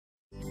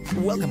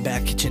Welcome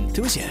back, kitchen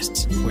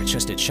enthusiasts. We're at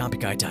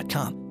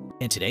trustedshopguide.com,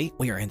 and today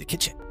we are in the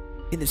kitchen.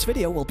 In this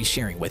video, we'll be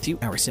sharing with you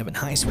our 7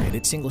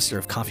 highest-rated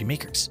single-serve coffee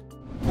makers.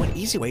 One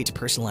easy way to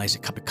personalize a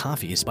cup of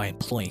coffee is by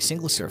employing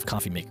single-serve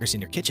coffee makers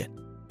in your kitchen.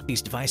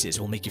 These devices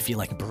will make you feel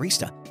like a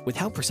barista with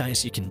how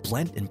precise you can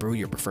blend and brew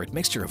your preferred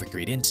mixture of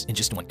ingredients in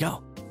just one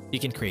go. You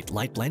can create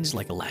light blends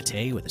like a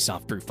latte with a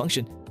soft brew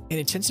function and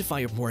intensify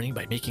your morning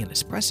by making an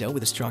espresso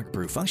with a stronger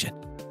brew function.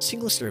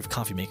 Single-serve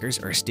coffee makers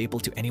are a staple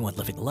to anyone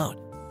living alone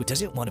who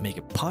doesn't want to make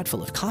a pot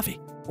full of coffee,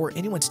 or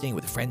anyone staying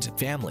with friends and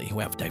family who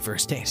have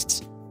diverse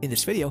tastes. In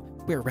this video,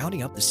 we're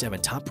rounding up the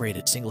 7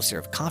 top-rated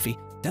single-serve coffee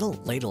that'll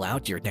ladle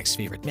out your next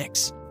favorite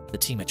mix. The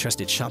team at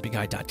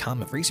trustedshopguide.com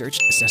have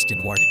researched, assessed,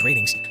 and awarded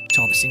ratings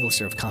to all the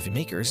single-serve coffee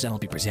makers that'll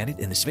be presented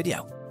in this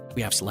video.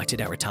 We have selected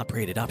our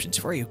top-rated options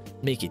for you to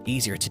make it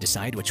easier to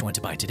decide which one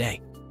to buy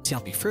today. To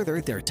help you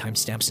further, there are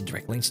timestamps and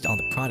direct links to all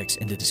the products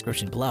in the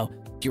description below.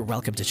 You're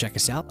welcome to check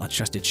us out on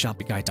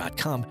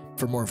trustedshopguide.com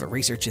for more of our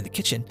research in the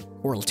kitchen,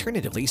 or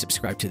alternatively,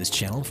 subscribe to this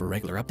channel for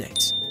regular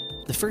updates.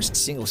 The first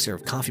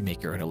single-serve coffee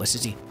maker on our list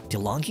is the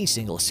DeLonghi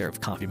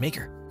single-serve coffee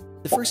maker.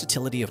 The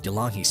versatility of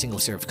DeLonghi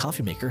single-serve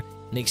coffee maker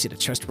makes it a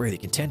trustworthy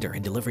contender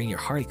in delivering your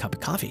hearty cup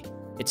of coffee.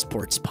 It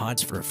supports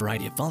pods for a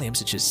variety of volumes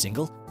such as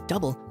single,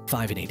 double,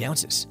 5 and 8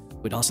 ounces.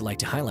 We'd also like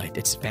to highlight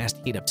its fast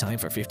heat-up time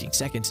for 15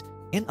 seconds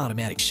and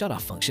automatic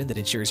shut-off function that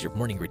ensures your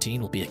morning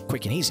routine will be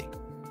quick and easy.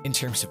 In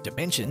terms of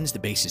dimensions, the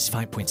base is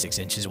 5.6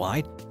 inches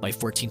wide by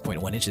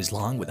 14.1 inches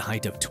long with a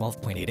height of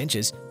 12.8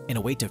 inches and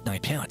a weight of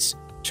 9 pounds.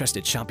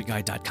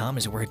 TrustedShopguide.com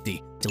has awarded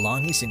the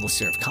DeLonghi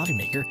single-serve coffee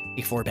maker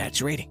a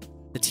 4-batch rating.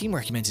 The team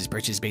recommends its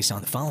purchase based on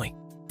the following: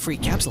 free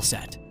capsule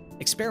set.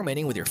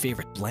 Experimenting with your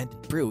favorite blend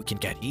and brew can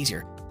get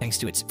easier thanks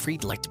to its free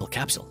delectable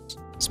capsules.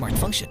 Smart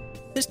function.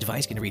 This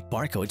device can read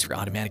barcodes for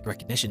automatic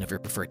recognition of your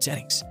preferred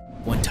settings.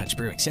 One-touch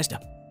brewing system.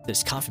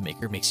 This coffee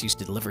maker makes use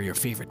to deliver your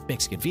favorite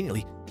mix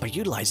conveniently by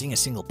utilizing a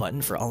single button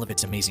for all of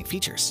its amazing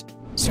features.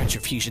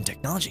 Centrifusion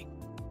technology.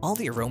 All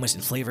the aromas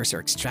and flavors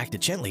are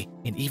extracted gently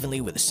and evenly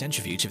with a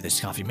centrifuge of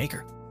this coffee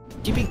maker.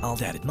 Keeping all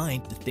that in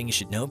mind, the thing you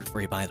should know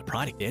before you buy the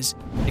product is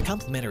the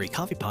complimentary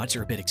coffee pods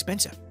are a bit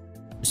expensive.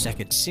 The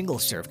second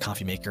single-serve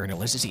coffee maker in our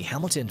list is the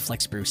Hamilton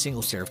FlexBrew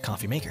single-serve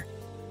coffee maker.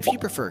 If you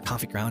prefer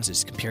coffee grounds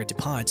as compared to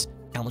pods,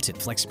 Hamilton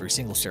FlexBrew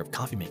single-serve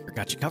coffee maker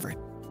got you covered.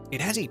 It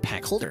has a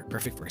pack holder,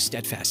 perfect for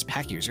steadfast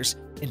pack users,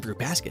 and brew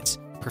baskets,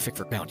 perfect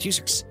for ground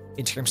users.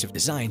 In terms of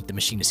design, the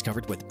machine is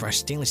covered with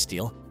brushed stainless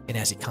steel and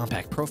has a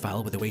compact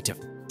profile with a weight of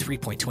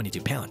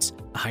 3.22 pounds,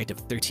 a height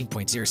of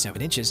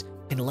 13.07 inches,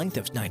 and a length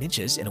of 9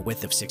 inches and a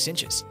width of 6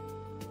 inches.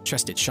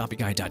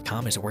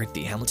 TrustedShopguide.com has awarded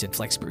the Hamilton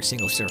FlexBrew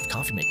single-serve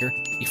coffee maker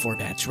a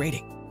 4-batch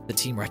rating. The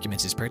team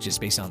recommends its purchase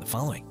based on the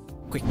following: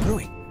 quick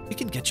brewing. You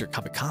can get your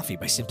cup of coffee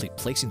by simply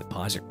placing the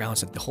pods or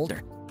grounds on the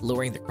holder,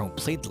 lowering the chrome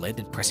plate lid,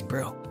 and pressing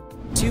brew.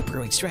 2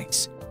 brewing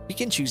strengths. You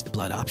can choose the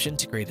blood option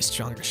to create a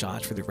stronger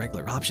shot for the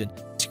regular option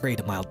to create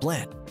a mild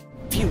blend.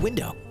 View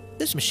window.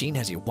 This machine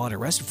has a water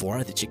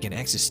reservoir that you can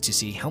access to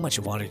see how much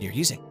water you're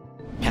using.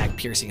 Pack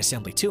piercing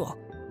assembly tool.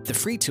 The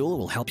free tool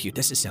will help you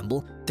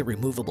disassemble the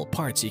removable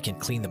parts so you can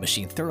clean the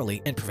machine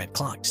thoroughly and prevent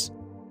clogs.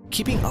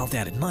 Keeping all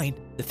that in mind,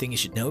 the thing you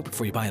should know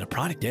before you buy a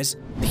product is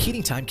the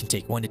heating time can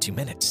take 1 to 2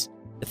 minutes.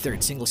 The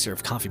third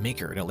single-serve coffee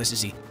maker in our list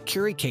is the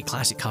Keurig K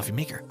Classic Coffee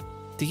Maker.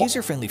 The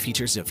user-friendly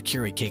features of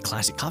Keurig K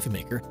Classic Coffee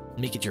Maker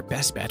make it your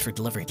best bet for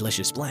delivering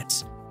delicious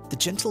blends. The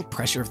gentle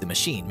pressure of the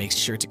machine makes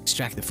sure to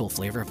extract the full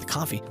flavor of the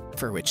coffee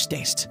for a rich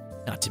taste.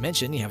 Not to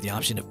mention, you have the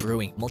option of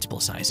brewing multiple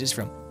sizes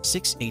from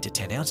 6, 8 to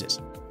 10 ounces.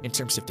 In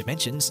terms of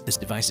dimensions, this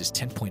device is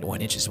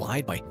 10.1 inches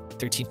wide by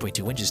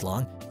 13.2 inches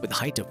long with a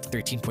height of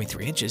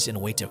 13.3 inches and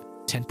a weight of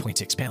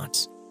 10.6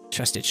 pounds.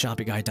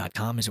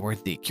 TrustedShopguide.com has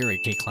awarded the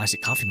Keurig K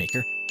Classic Coffee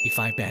Maker a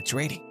 5-batch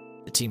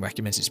rating. The team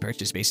recommends its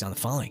purchase based on the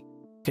following: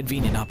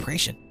 convenient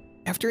operation.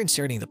 After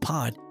inserting the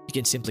pod, you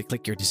can simply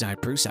click your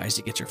desired brew size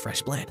to get your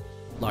fresh blend.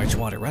 Large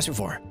water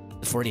reservoir.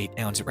 The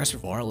 48-ounce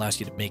reservoir allows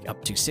you to make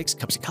up to 6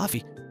 cups of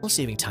coffee while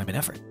saving time and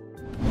effort.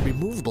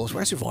 Removable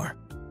reservoir.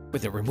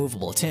 With a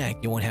removable tank,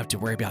 you won't have to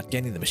worry about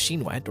getting the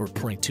machine wet or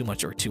pouring too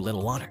much or too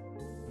little water.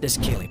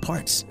 Descaling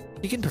parts.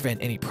 You can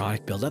prevent any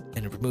product buildup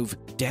and remove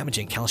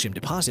damaging calcium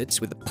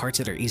deposits with the parts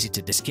that are easy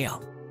to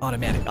descale.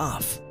 Automatic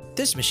off.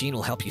 This machine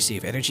will help you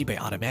save energy by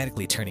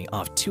automatically turning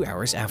off 2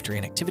 hours after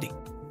inactivity.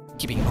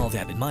 Keeping all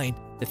that in mind,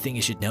 the thing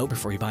you should know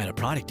before you buy a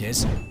product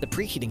is the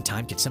preheating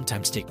time can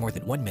sometimes take more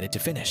than 1 minute to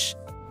finish.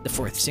 The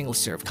fourth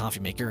single-serve coffee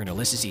maker in our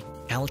list is the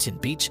Hamilton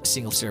Beach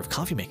single-serve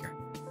coffee maker.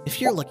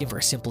 If you're looking for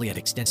a simple yet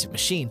extensive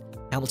machine,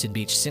 Hamilton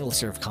Beach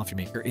single-serve coffee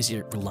maker is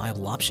your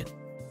reliable option.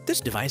 This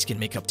device can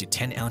make up to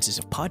 10 ounces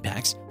of pod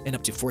packs and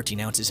up to 14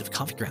 ounces of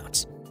coffee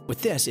grounds.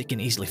 With this, it can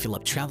easily fill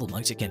up travel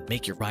mugs that can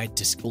make your ride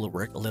to school or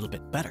work a little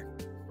bit better.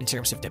 In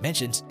terms of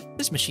dimensions,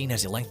 this machine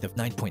has a length of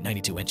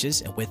 9.92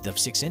 inches, a width of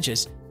 6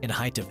 inches, and a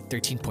height of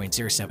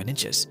 13.07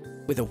 inches,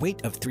 with a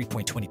weight of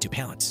 3.22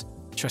 pounds.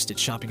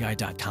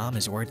 TrustedShopguide.com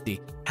has awarded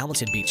the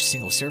Hamilton Beach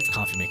single-serve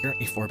coffee maker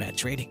a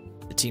 4-batch rating.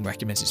 The team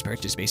recommends its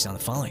purchase based on the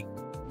following: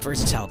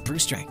 versatile brew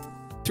strength.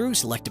 Through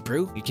Select to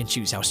Brew, you can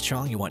choose how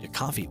strong you want your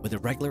coffee with the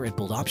regular and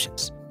bold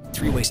options.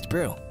 3 ways to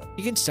brew.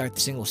 You can start the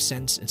single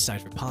sense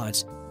inside for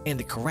pods and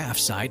the carafe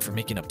side for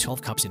making up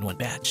 12 cups in one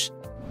batch.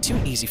 2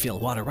 easy fill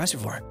water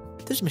reservoir.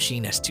 This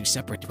machine has 2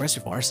 separate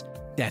reservoirs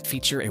that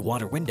feature a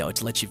water window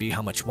to let you view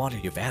how much water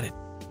you've added.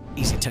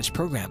 Easy touch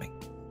programming.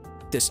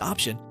 This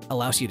option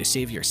allows you to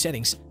save your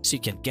settings so you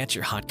can get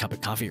your hot cup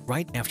of coffee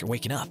right after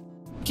waking up.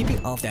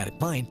 Keeping all of that in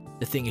mind,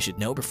 the thing you should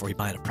know before you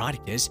buy a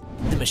product is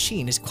the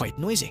machine is quite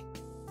noisy.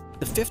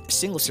 The 5th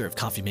single-serve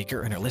coffee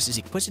maker on our list is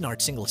the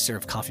Cuisinart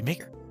single-serve coffee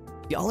maker.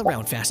 The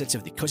all-around facets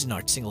of the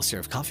Cuisinart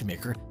single-serve coffee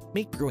maker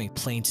make brewing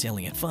plain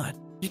sailing and fun.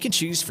 You can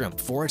choose from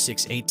 4,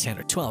 6, 8, 10,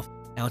 or 12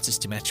 ounces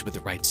to match with the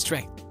right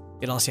strength.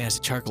 It also has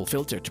a charcoal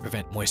filter to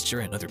prevent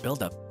moisture and other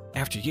buildup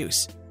after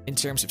use. In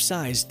terms of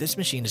size, this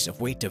machine is a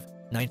weight of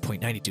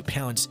 9.92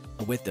 pounds,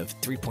 a width of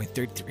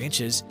 3.33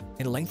 inches,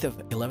 and a length of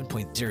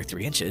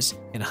 11.03 inches,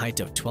 and a height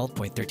of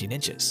 12.13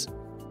 inches.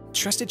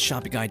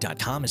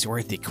 TrustedShoppingGuide.com is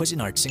worth the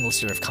Cuisinart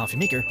single-serve coffee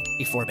maker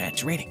a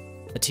 4-batch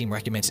rating. The team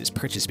recommends its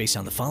purchase based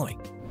on the following.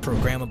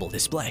 Programmable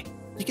display.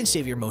 You can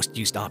save your most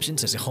used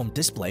options as a home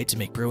display to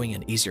make brewing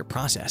an easier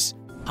process.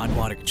 Hot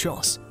water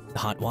controls. The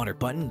hot water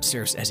button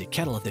serves as a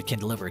kettle that can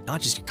deliver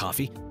not just your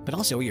coffee, but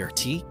also your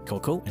tea,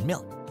 cocoa, and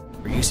milk.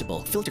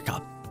 Reusable filter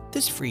cup.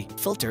 This free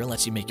filter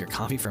lets you make your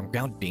coffee from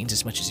ground beans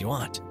as much as you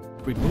want.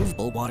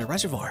 Removable water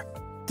reservoir.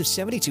 The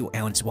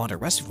 72-ounce water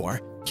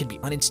reservoir can be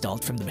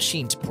uninstalled from the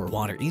machine to pour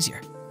water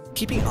easier.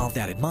 Keeping all of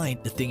that in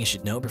mind, the thing you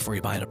should know before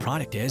you buy a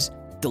product is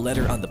the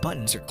letter on the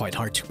buttons are quite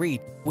hard to read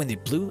when the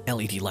blue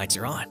LED lights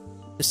are on.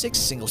 The 6th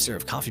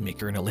single-serve coffee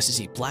maker in our list is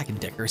the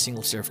BLACK+DECKER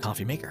single-serve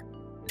coffee maker.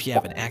 If you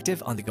have an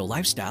active, on-the-go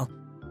lifestyle,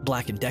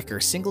 BLACK+DECKER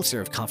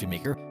single-serve coffee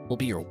maker will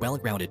be your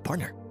well-grounded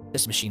partner.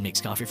 This machine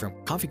makes coffee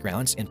from coffee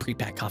grounds and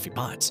pre-packed coffee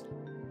pods.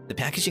 The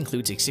package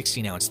includes a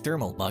 16-ounce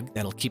thermal mug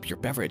that'll keep your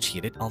beverage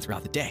heated all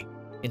throughout the day.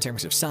 In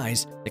terms of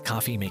size, the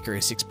coffee maker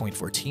is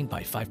 6.14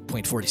 by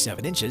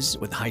 5.47 inches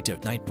with a height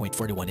of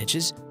 9.41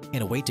 inches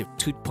and a weight of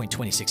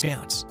 2.26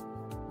 pounds.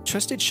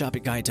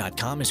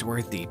 TrustedShoppingGuide.com is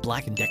worth the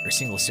BLACK+DECKER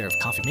single-serve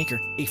coffee maker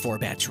a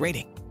 4-batch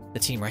rating. The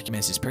team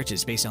recommends its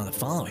purchase based on the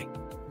following.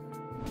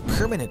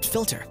 Permanent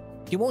filter.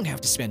 You won't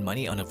have to spend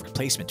money on a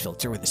replacement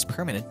filter with this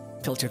permanent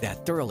filter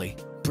that thoroughly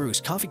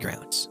brews coffee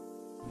grounds.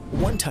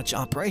 One-touch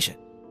operation.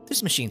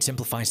 This machine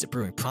simplifies the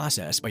brewing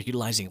process by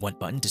utilizing one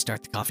button to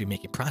start the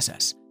coffee-making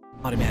process.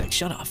 Automatic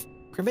shutoff.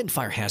 Prevent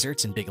fire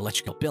hazards and big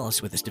electrical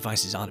bills with this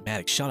device's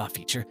automatic shutoff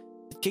feature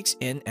that kicks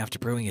in after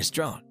brewing is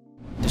drawn.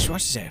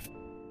 Dishwasher safe.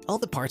 All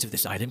the parts of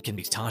this item can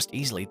be tossed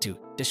easily to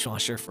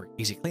dishwasher for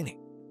easy cleaning.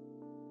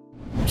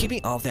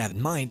 Keeping all of that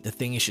in mind, the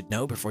thing you should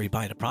know before you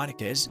buy a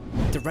product is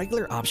the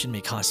regular option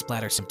may cause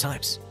splatter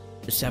sometimes.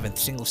 The 7th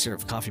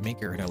single-serve coffee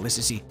maker in our list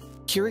is the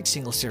Keurig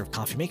single-serve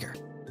coffee maker.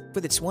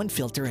 With its 1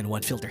 filter and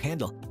 1 filter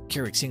handle,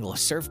 Keurig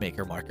single-serve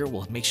maker marker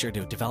will make sure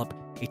to develop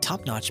a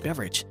top-notch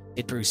beverage.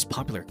 It brews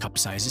popular cup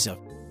sizes of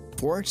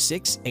 4,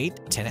 6, 8,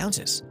 10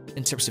 ounces.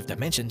 In terms of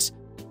dimensions,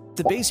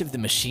 the base of the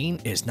machine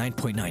is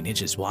 9.9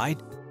 inches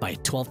wide by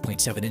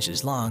 12.7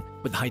 inches long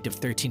with a height of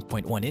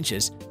 13.1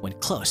 inches when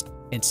closed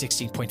and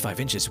 16.5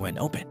 inches when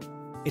open.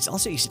 It's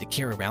also easy to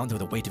carry around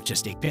with a weight of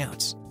just 8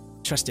 pounds.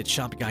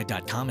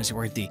 TrustedShoppingGuide.com is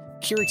awarded the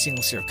Keurig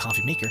single-serve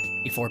coffee maker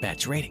a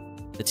 4-batch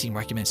rating. The team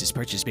recommends its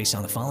purchase based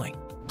on the following.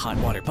 Hot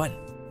water button.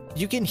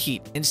 You can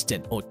heat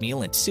instant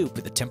oatmeal and soup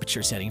with a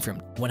temperature setting from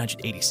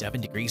 187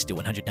 degrees to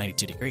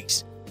 192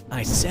 degrees.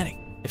 Ice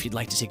setting. If you'd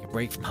like to take a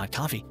break from hot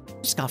coffee,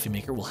 this coffee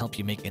maker will help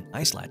you make an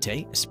iced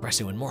latte,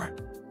 espresso, and more.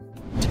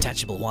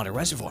 Detachable water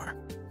reservoir.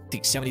 The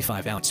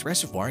 75-ounce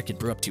reservoir can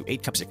brew up to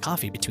 8 cups of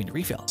coffee between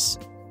refills.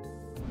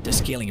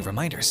 Descaling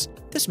reminders.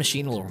 This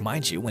machine will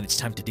remind you when it's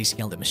time to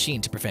descale the machine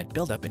to prevent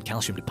buildup and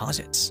calcium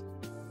deposits.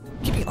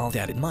 Keeping all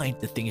that in mind,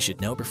 the thing you should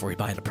know before you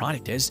buy the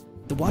product is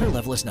the water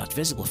level is not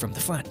visible from the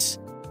front.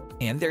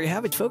 And there you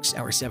have it, folks,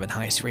 our 7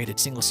 highest rated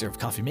single-serve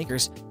coffee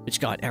makers, which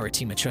got our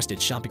team at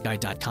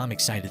TrustedShoppingGuide.com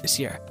excited this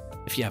year.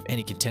 If you have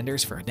any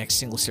contenders for our next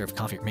single-serve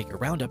coffee maker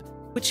roundup,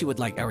 which you would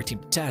like our team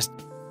to test,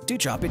 do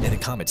drop it in the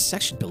comments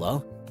section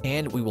below,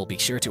 and we will be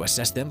sure to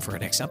assess them for our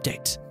next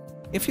update.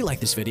 If you like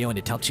this video and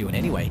it helped you in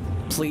any way,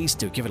 please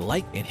do give it a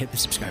like and hit the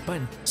subscribe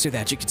button so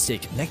that you can stay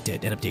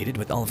connected and updated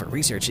with all of our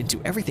research into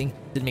everything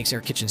that makes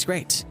our kitchens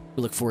great.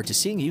 We look forward to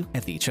seeing you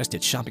at the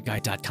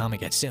TrustedShoppingGuide.com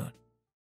again soon.